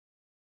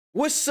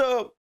What's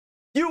up,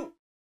 YouTube?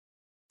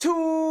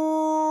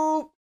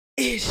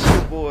 It's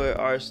your boy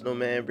Arsenal,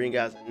 man. Bring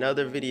guys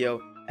another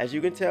video. As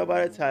you can tell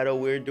by the title,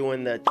 we're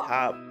doing the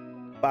top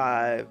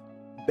 5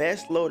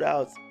 best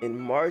loadouts in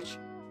March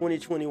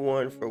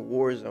 2021 for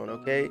Warzone.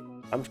 Okay,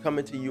 I'm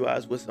coming to you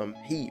guys with some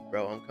heat,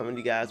 bro. I'm coming to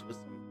you guys with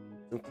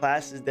some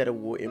classes that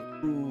will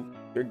improve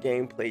your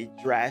gameplay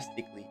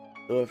drastically.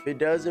 So if it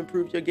does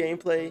improve your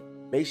gameplay,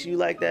 make sure you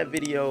like that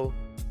video.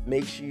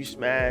 Make sure you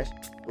smash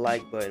the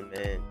like button,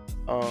 man.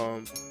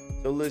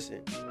 So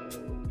listen,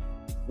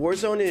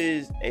 Warzone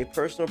is a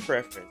personal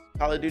preference.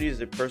 Call of Duty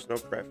is a personal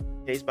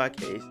preference, case by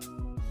case,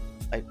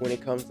 like when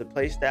it comes to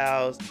play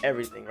styles,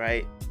 everything,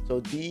 right? So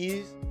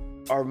these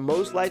are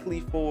most likely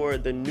for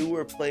the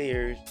newer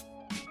players.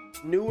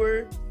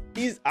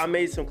 I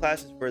made some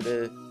classes for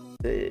the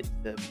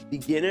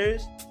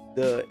beginners,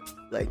 the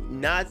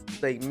not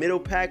middle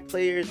pack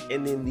players,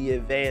 and then the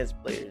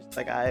advanced players.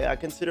 Like I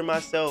consider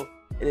myself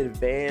an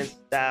advanced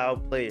style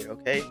player.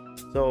 Okay,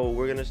 so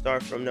we're gonna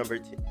start from number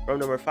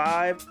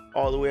 5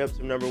 all the way up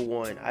to number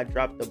 1. I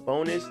dropped the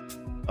bonus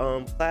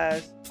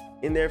class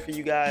in there for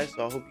you guys,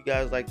 so I hope you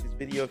guys like this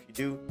video. If you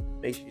do,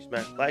 make sure you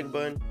smash the like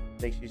button,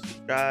 make sure you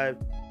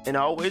subscribe, and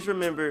always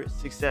remember,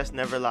 success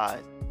never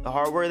lies. The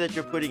hard work that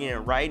you're putting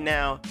in right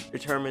now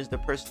determines the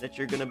person that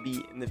you're gonna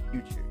be in the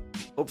future.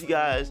 Hope you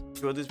guys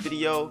enjoyed this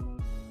video.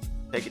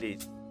 Take it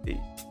easy. Peace.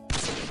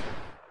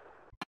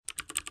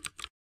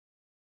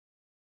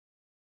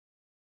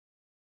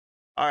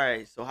 All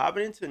right, so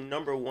hopping into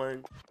number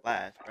 1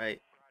 class,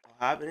 right? So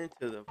hopping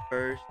into the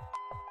first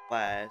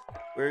class,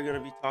 we're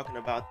gonna be talking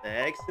about the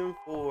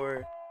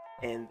XM4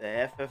 and the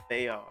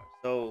FFAR.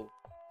 So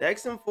the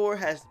XM4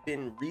 has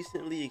been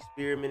recently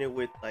experimented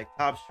with, like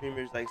top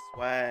streamers like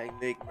Swag,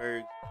 Nick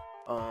Mergs,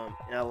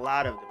 and a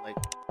lot of them.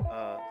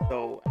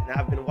 And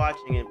I've been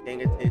watching and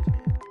paying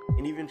attention,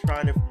 and even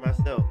trying it for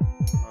myself.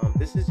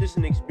 This is just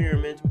an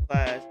experimental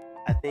class.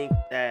 I think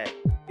that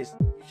you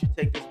should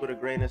take this with a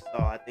grain of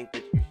salt. I think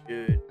that you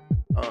should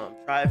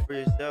try it for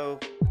yourself,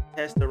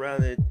 test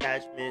around the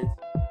attachments,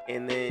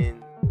 and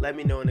then let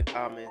me know in the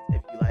comments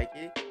if you like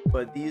it.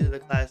 But these are the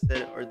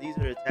these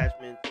are the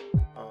attachments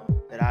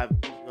that I'm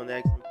using on the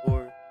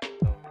XM4.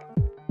 So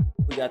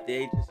we got the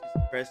agency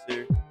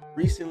suppressor.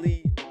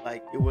 Recently,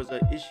 like, it was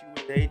an issue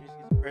with the agency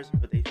suppressor,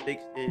 but they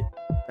fixed it.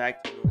 It's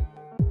back to normal.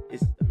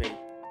 It's amazing.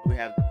 We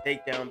have the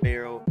takedown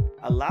barrel.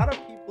 A lot of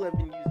people have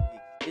been using the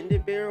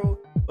extended barrel,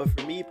 but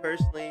for me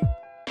personally,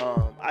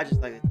 I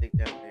just like the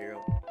takedown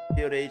barrel.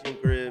 Field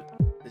agent grip,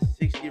 the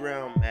 60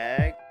 round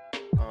mag,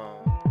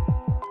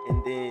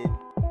 and then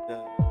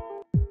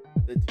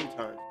the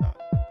 2-time stock,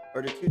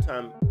 or the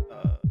 2-time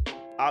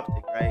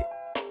optic, right?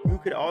 You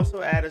could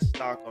also add a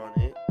stock on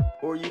it,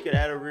 or you could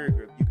add a rear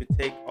grip. You could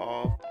take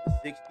off the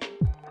 60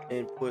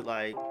 and put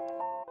like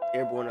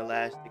airborne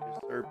elastic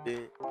or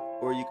serpent,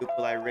 or you could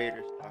put like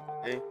Raider stock,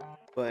 okay?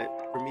 But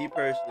for me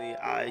personally,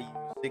 I use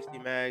 60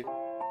 mag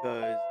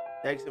because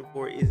the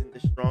XM4 isn't the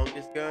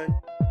strongest gun.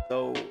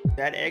 So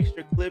that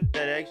extra clip,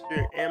 that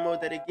extra ammo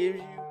that it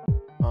gives you,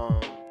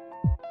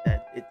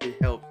 that it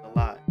helps a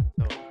lot.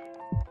 So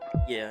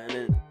yeah, and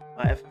then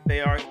my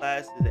FFAR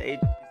class is the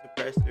agency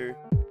suppressor,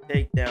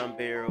 takedown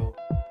barrel,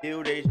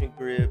 field agent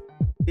grip,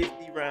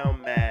 50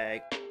 round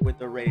mag with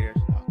the Raider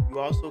stock. You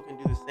also can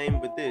do the same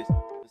with this.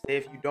 So say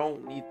if you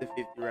don't need the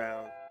 50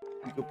 rounds,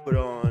 you could put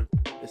on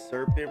the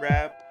serpent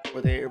wrap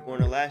or the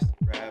airborne elastic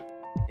wrap,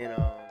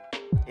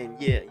 and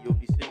yeah, you'll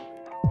be situated.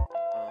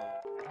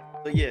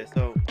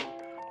 So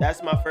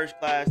that's my first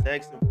class, the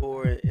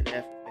XM4 and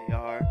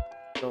FFAR.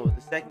 So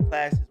the second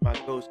class is my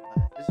ghost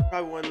class. This is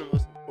probably one of the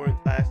most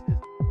important classes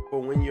for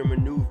when you're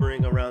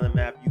maneuvering around the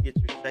map. You get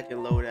your second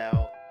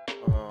loadout.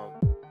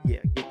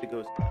 Get the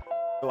ghost class.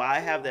 So I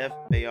have the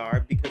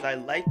FFAR because I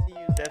like to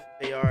use the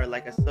FFAR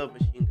like a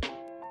submachine gun.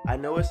 I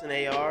know it's an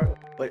AR,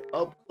 but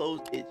up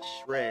close it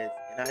shreds.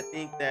 And I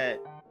think that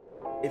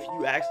if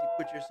you actually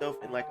put yourself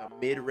in like a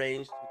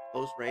mid-range to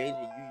close range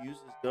and you use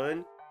this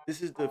gun,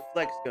 this is the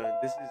flex gun.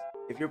 This is,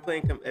 if you're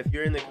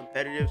in the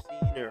competitive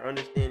scene or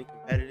understanding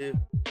competitive,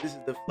 this is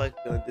the flex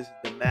gun. This is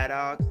the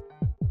Maddox,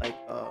 this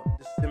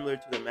is similar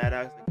to the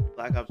Maddox like from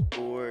Black Ops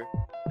 4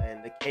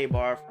 and the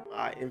K-Bar from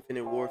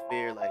Infinite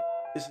Warfare. Like,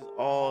 this is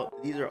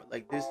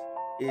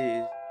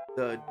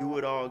the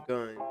do-it-all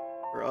gun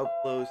for up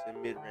close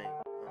and mid-range.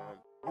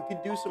 You can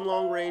do some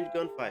long-range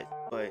gunfights,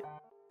 but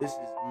this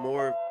is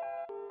more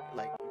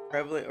like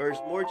prevalent, or it's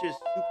more just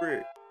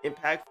super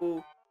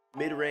impactful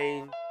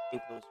mid-range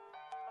and close range.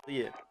 So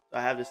yeah, so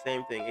I have the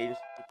same thing: agency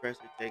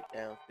suppressor,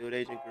 takedown, field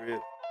agent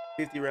grip,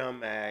 50 round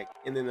mag,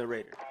 and then the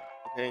Raider.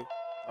 Okay,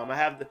 I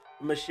have the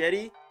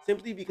machete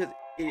simply because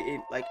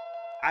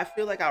I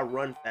feel like I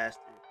run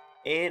faster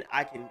and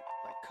I can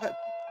like cut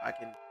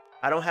people.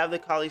 I don't have the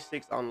Kali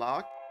 6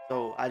 unlocked,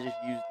 so I just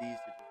use these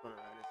to just run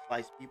around and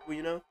slice people,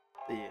 you know.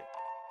 So yeah,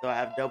 so I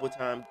have double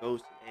time,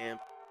 ghost, and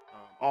amp,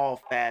 all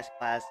fast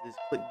classes.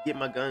 Get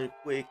my gun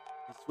quick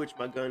and switch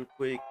my gun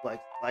quick,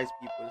 like slice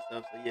people and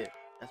stuff. So yeah,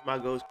 that's my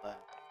ghost class.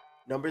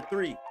 Number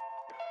 3.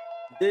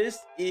 This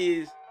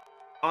is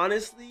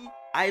honestly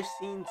I've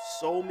seen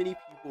so many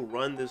people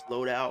run this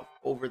loadout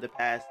over the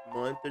past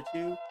month or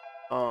two.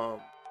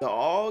 The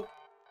AUG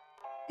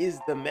is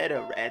the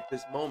meta at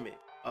this moment.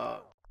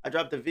 I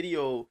dropped a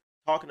video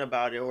talking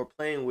about it or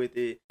playing with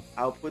it.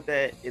 I'll put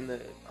that in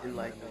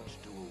like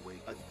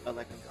a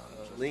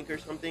link or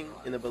something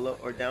in the below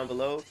or down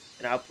below,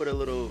 and I'll put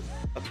a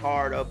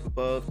card up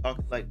above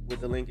talking like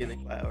with the link in the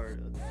class or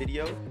the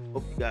video.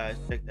 Hope you guys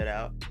check that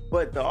out.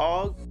 But the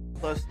AUG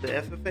plus the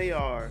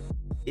FFAR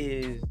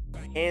is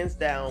hands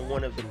down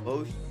one of the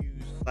most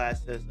used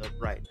class sets up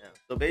right now.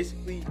 So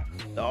basically,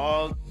 the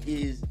AUG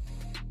is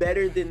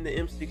better than the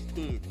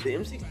M16. The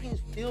M16s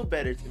feel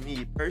better to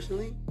me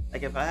personally.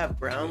 Like if I have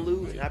ground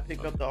loot and I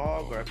pick up the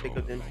AUG or I pick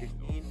up the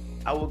M16,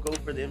 I will go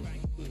for the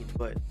M16.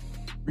 But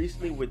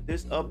recently with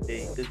this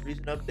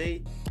recent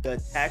update, the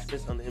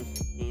attachments on the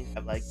M16s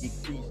have like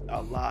decreased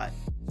a lot.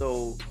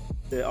 So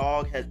the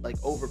AUG has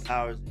like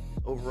overpowers it.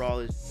 Overall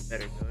is just a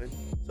better gun.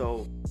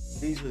 So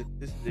this is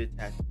the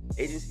attachment.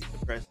 Agency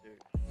suppressor,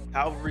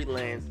 cavalry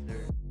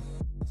lancer,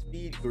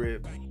 speed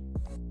grip,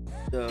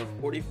 the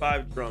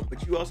 45 drum,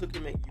 but you also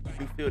can do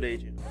field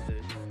agent on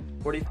this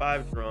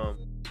 45 drum.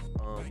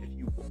 If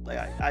you like,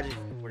 I just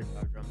do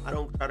 45 drum. I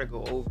don't try to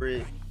go over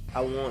it.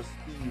 I want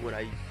speed when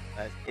I use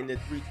it in the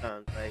 3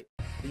 times, right?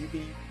 So you can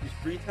use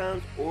 3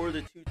 times or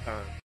the 2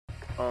 times.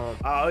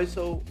 I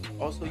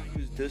also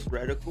use this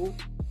reticle,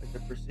 like the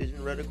precision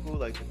reticle,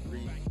 like the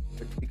 3,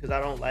 because I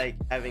don't like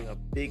having a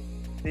big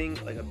thing,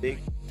 like a big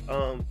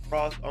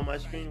cross on my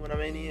screen when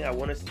I'm aiming it. I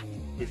want to see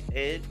his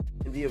head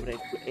and be able to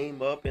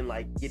aim up and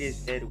like get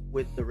his head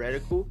with the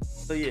reticle.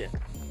 So yeah,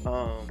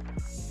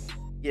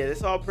 yeah,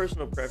 it's all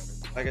personal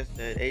preference. Like I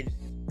said, agency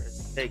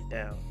suppressor,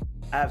 takedown.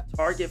 I have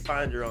target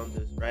finder on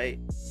this, right?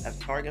 I have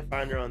target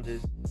finder on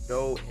this,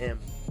 no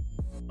ammo.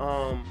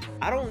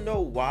 I don't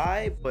know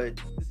why, but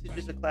this is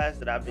just a class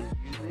that I've been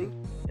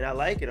using and I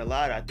like it a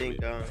lot. I think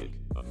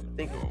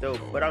it's dope.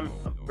 But I'm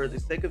for the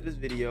sake of this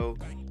video,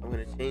 I'm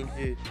gonna change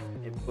it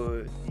and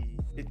put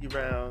the 50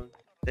 rounds,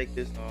 take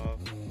this off,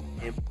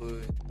 and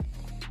put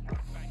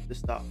the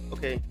stock.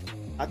 Okay,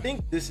 I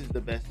think this is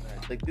the best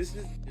match. Like this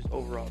is just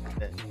overall the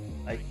best.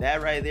 Like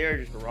that right there,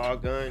 just a raw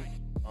gun.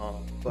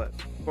 But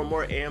for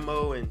more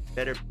ammo and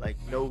better, like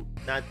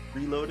not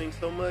reloading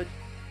so much,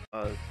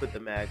 put the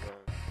mag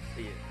on.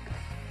 So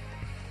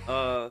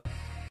yeah.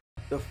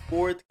 The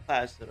 4th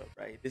class setup,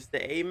 right? This is the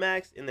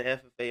AMAX and the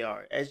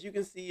FFAR. As you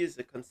can see, is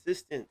a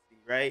consistency,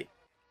 right?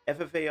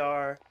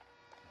 FFAR,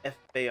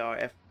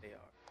 FFAR, FFAR.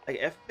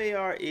 Like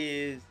FFAR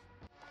is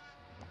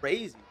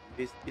crazy.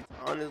 It's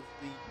honestly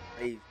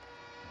crazy.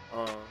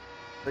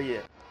 So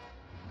yeah.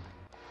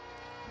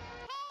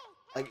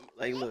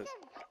 Like look.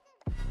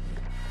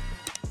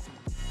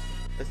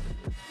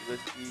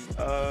 Let's see.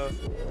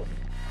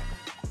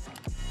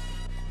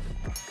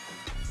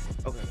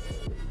 Okay.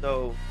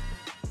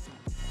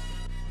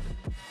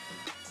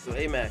 So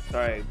AMAX, all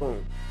right,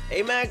 boom.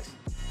 AMAX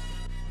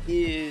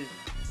is,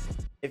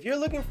 if you're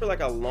looking for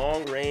like a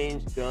long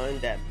range gun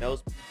that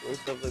melts people and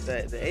stuff like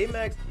that, the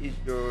AMAX is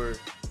your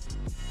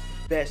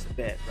best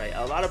bet, right?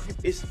 A lot of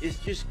people, it's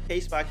just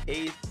case by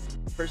case,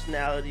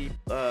 personality,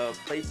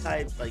 play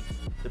types, like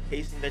the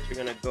pacing that you're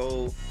gonna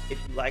go, if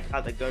you like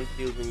how the gun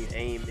feels when you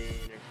aim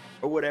in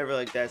or whatever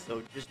like that.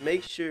 So just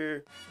make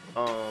sure,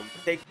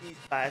 take these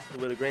classes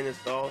with a grain of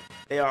salt.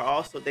 They are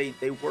also, they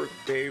work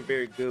very,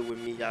 very good with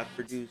me. I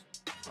produced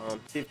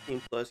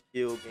 15 plus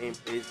kill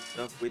gameplays and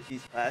stuff with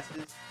these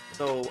classes.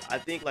 So I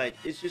think like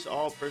it's just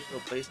all personal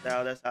play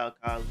style. That's how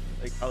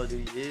Call of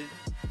Duty is.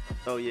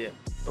 So yeah,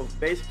 so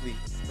basically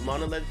the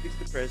monolithic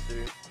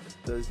suppressor,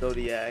 the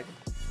Zodiac,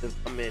 the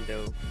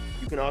Commando.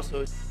 You can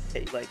also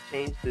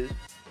change this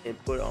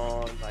and put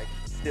on like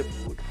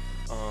stippled,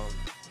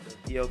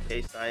 the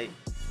POK sight.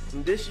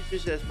 And this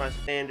is just my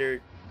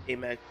standard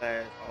AMAX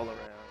class all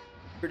around.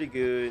 Pretty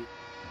good.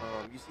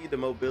 You see the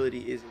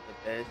mobility isn't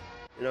the best,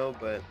 you know,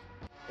 but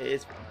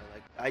it's fine.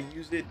 Like I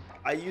use it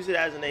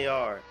as an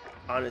AR.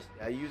 Honestly,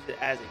 I use it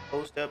as a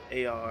post-up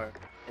AR,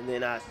 and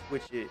then I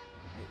switch it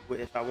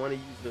if I want to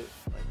use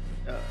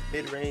the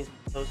mid-range,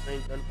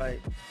 close-range gunfight.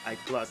 I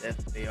pull out the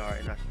FFAR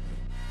and I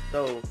shoot.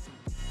 So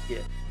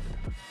yeah,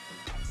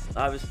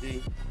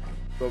 obviously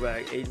go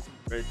back, agency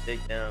first,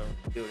 takedown,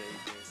 field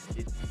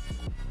agent,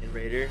 and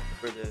raider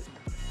for the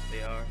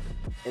FFAR,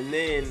 and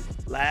then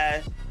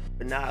last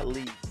but not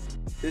least,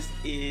 this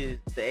is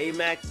the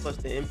AMAX plus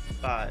the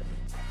MP5.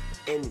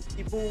 And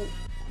people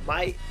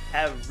might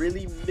have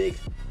really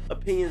mixed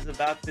opinions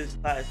about this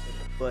class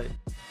setup, but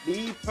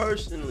me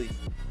personally,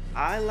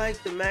 I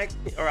like the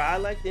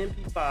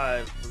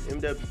MP5 from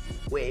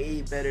MW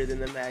way better than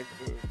the Mac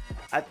 10.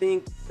 I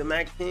think the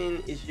Mac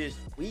 10 is just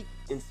weak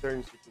in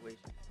certain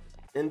situations,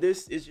 and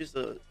this is just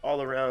a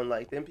all around,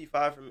 like the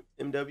MP5 from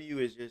MW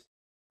is just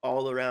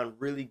all around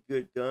really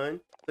good gun.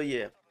 So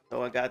yeah,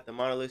 so I got the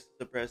monolithic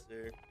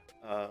suppressor,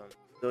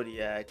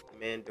 Zodiac,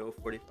 Commando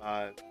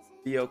 45.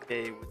 Be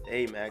okay with the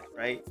AMAX,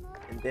 right?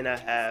 And then I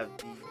have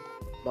the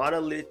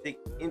monolithic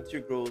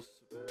integral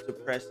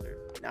suppressor,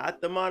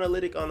 not the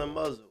monolithic on the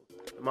muzzle,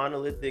 the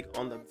monolithic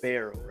on the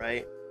barrel,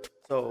 right?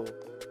 So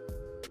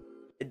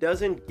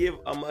doesn't give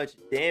a much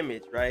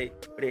damage, right?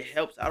 But it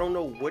helps. I don't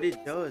know what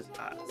it does.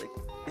 Like,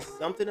 it's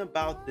something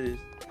about this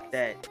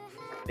that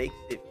makes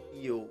it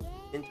feel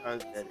 10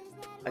 times better.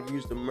 I can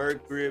use the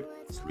Merc grip,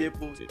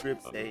 stipple,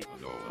 grip safe,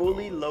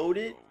 fully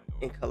loaded,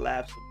 and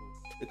collapsible.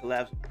 The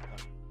collapsible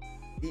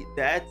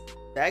class.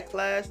 That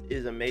class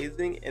is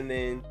amazing. And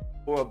then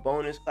for a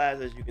bonus class,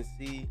 as you can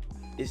see,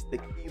 it's the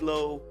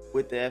Kilo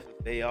with the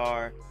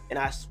FFAR. And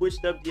I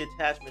switched up the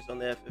attachments on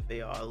the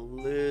FFAR a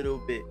little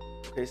bit.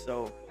 Okay,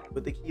 so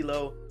with the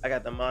Kilo, I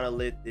got the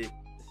monolithic, the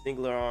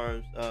singular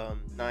arms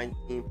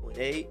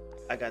 19.8.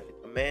 I got the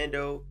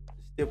Commando,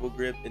 the stipple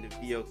grip, and the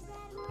VO.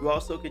 You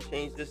also could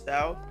change this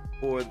out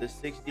for the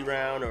 60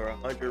 round or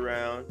 100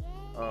 round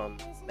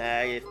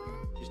mag, if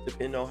you just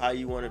depend on how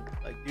you want to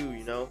like do,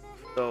 you know.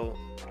 So,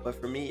 but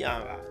for me,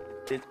 it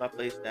fits my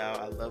play style.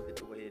 I love it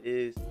the way it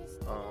is.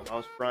 I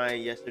was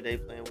frying yesterday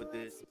playing with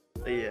this.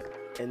 So yeah.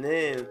 And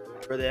then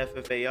for the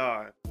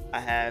FFAR, I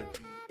have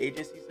the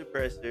Agency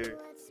Suppressor,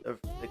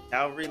 the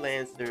Cavalry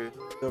Lancer,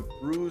 the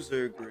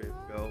Bruiser grip,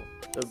 bro.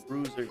 The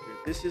Bruiser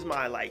grip. This is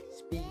my like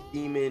speed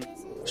demon,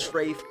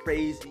 strafe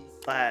crazy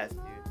class,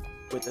 dude.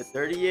 With the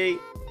 38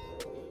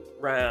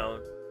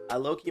 round, I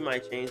low-key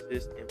might change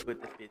this and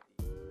put the 50.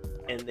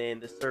 And then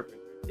the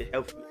Serpent grip. It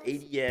helps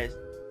you ADS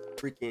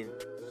freaking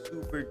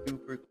super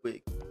duper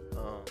quick.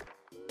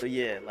 So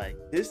yeah, like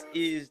this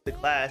is the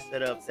class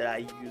setup that I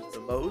use the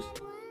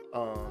most.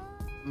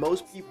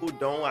 Most people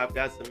don't. I've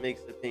got some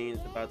mixed opinions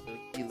about the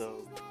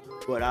Kilo,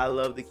 but I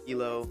love the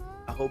Kilo.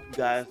 I hope you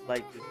guys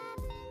like this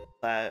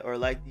class or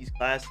like these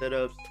class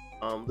setups.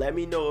 Let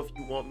me know if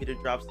you want me to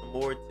drop some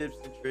more tips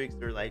and tricks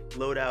or like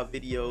loadout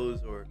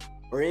videos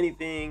or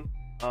anything.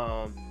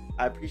 I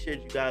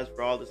appreciate you guys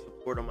for all the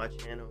support on my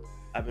channel.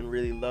 I've been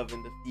really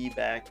loving the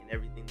feedback and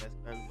everything that's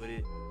come with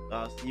it.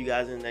 I'll see you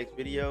guys in the next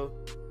video.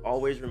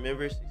 Always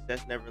remember,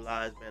 success never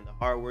lies, man. The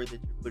hard work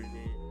that you're putting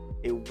in,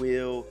 it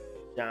will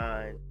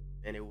shine,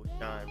 and it will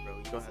shine, bro.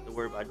 You don't have to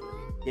worry about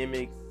doing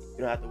gimmicks. You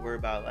don't have to worry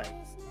about like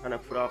trying to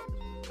put off the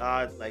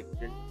facade like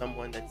you're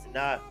someone that you're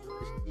not.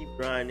 Just keep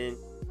grinding,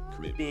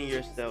 keep being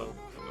yourself,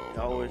 and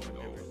always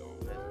remember